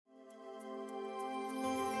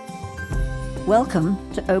Welcome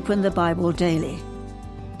to Open the Bible Daily.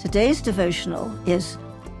 Today's devotional is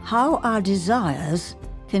How Our Desires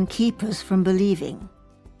Can Keep Us from Believing.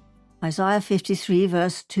 Isaiah 53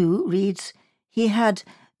 verse 2 reads, He had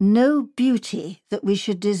no beauty that we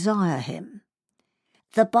should desire him.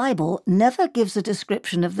 The Bible never gives a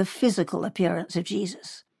description of the physical appearance of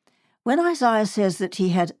Jesus. When Isaiah says that he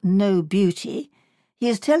had no beauty, he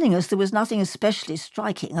is telling us there was nothing especially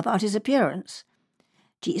striking about his appearance.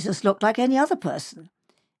 Jesus looked like any other person.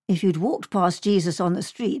 If you'd walked past Jesus on the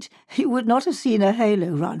street, you would not have seen a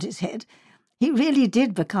halo round his head. He really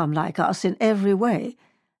did become like us in every way,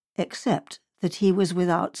 except that he was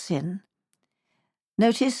without sin.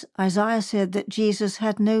 Notice Isaiah said that Jesus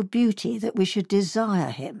had no beauty that we should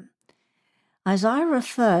desire him. Isaiah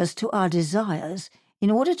refers to our desires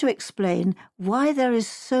in order to explain why there is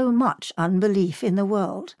so much unbelief in the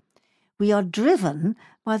world. We are driven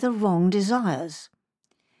by the wrong desires.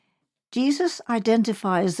 Jesus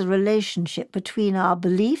identifies the relationship between our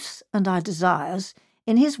beliefs and our desires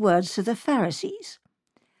in his words to the Pharisees.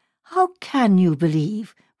 How can you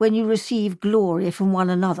believe when you receive glory from one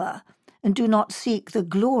another and do not seek the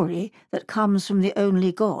glory that comes from the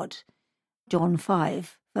only God? John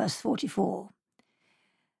 5, verse 44.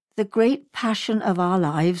 The great passion of our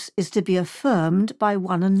lives is to be affirmed by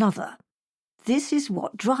one another. This is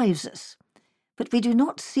what drives us. But we do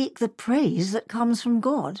not seek the praise that comes from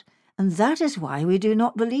God, and that is why we do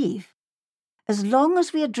not believe. As long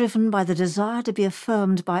as we are driven by the desire to be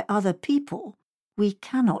affirmed by other people, we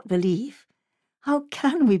cannot believe. How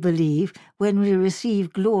can we believe when we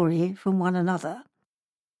receive glory from one another?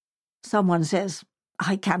 Someone says,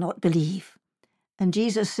 I cannot believe. And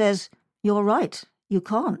Jesus says, you're right, you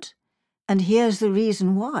can't. And here's the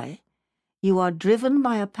reason why. You are driven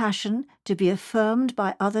by a passion to be affirmed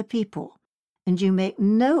by other people, and you make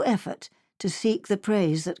no effort to seek the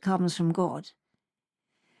praise that comes from God.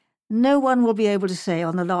 No one will be able to say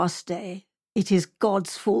on the last day, it is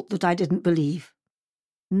God's fault that I didn't believe.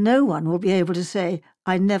 No one will be able to say,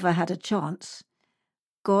 I never had a chance.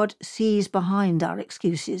 God sees behind our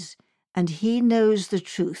excuses, and he knows the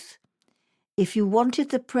truth. If you wanted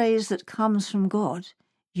the praise that comes from God,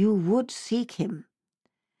 you would seek him.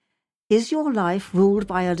 Is your life ruled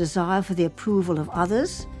by a desire for the approval of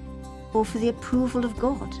others or for the approval of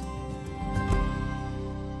God?